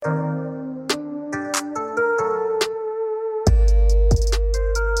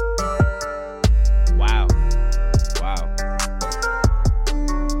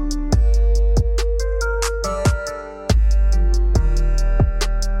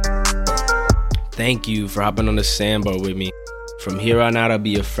thank you for hopping on the Sandbar with me. From here on out, I'll be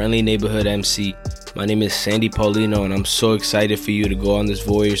your friendly neighborhood MC. My name is Sandy Paulino, and I'm so excited for you to go on this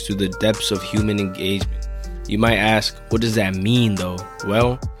voyage through the depths of human engagement. You might ask, what does that mean though?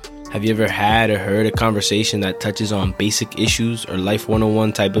 Well, have you ever had or heard a conversation that touches on basic issues or life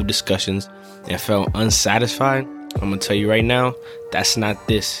 101 type of discussions and felt unsatisfied? I'm gonna tell you right now, that's not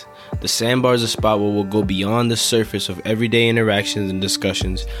this. The Sandbar is a spot where we'll go beyond the surface of everyday interactions and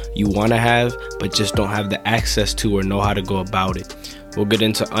discussions you want to have, but just don't have the access to or know how to go about it. We'll get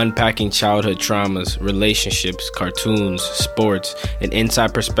into unpacking childhood traumas, relationships, cartoons, sports, an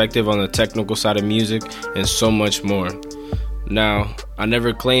inside perspective on the technical side of music, and so much more. Now, I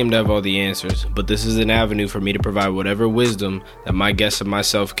never claimed to have all the answers, but this is an avenue for me to provide whatever wisdom that my guests and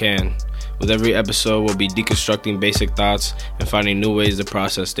myself can. With every episode, we'll be deconstructing basic thoughts and finding new ways to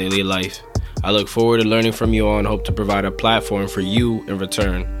process daily life. I look forward to learning from you all and hope to provide a platform for you in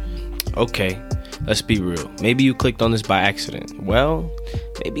return. Okay, let's be real. Maybe you clicked on this by accident. Well,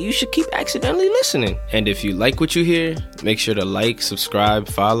 maybe you should keep accidentally listening. And if you like what you hear, make sure to like, subscribe,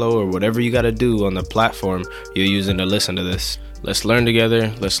 follow, or whatever you gotta do on the platform you're using to listen to this. Let's learn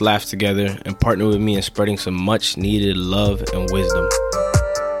together, let's laugh together, and partner with me in spreading some much needed love and wisdom.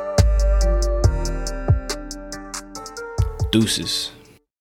 Deuces.